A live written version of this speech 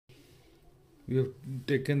We have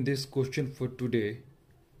taken this question for today,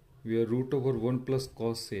 where root over 1 plus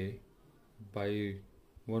cos A by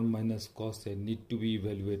 1 minus cos A need to be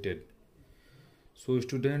evaluated. So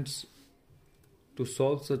students, to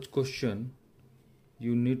solve such question,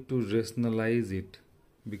 you need to rationalize it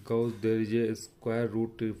because there is a square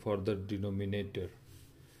root for the denominator.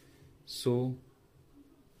 So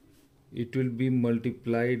it will be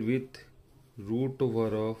multiplied with root over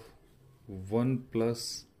of 1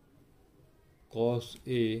 plus cos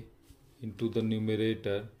A into the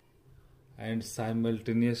numerator, and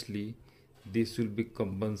simultaneously this will be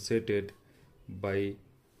compensated by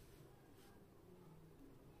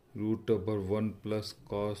root over 1 plus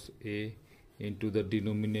cos A into the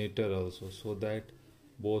denominator also, so that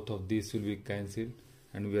both of these will be cancelled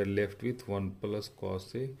and we are left with 1 plus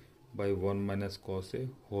cos A by 1 minus cos A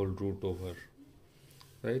whole root over,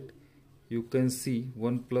 right? You can see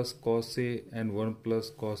 1 plus cos A and 1 plus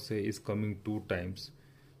cos A is coming 2 times,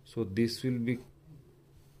 so this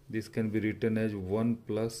can be written as 1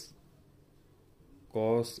 plus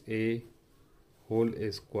cos A whole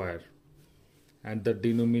square, and the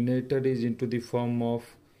denominator is into the form of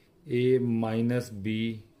A minus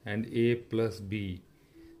B and A plus B,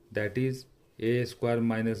 that is A square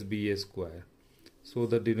minus B square. So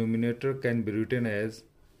the denominator can be written as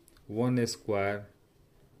 1 square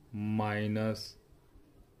minus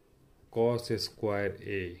cos square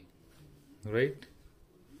A, right?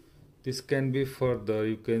 This can be further,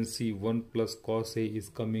 you can see 1 plus cos A is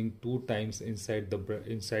coming 2 times inside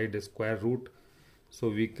the square root, so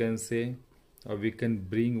we can say, or we can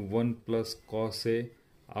bring 1 plus cos A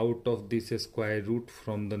out of this square root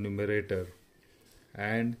from the numerator,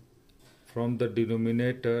 and from the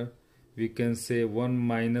denominator we can say 1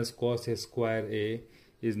 minus cos square A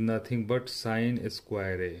is nothing but sin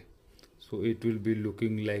square A. So it will be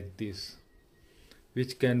looking like this,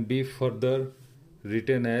 which can be further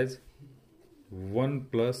written as 1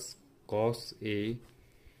 plus cos A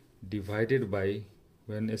divided by,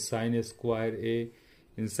 when a sin square A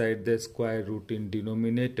inside the square root in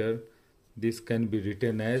denominator, this can be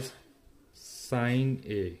written as sin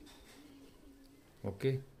A,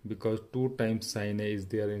 okay, because 2 times sin A is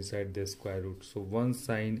there inside the square root, so 1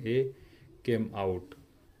 sin A came out.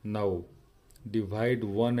 Now divide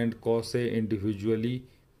 1 and cos A individually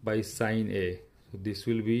by sin A, so this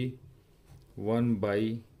will be 1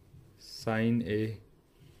 by sin A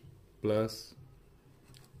plus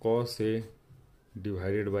cos A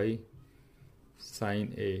divided by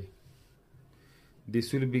sin A.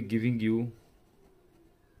 This will be giving you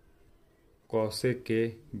cos A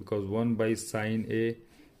k, because 1 by sin A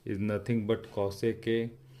is nothing but cos A k,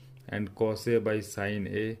 and cos A by sin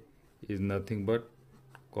A is nothing but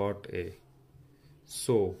cot A.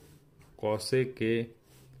 So cos A k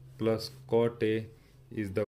plus cot A is the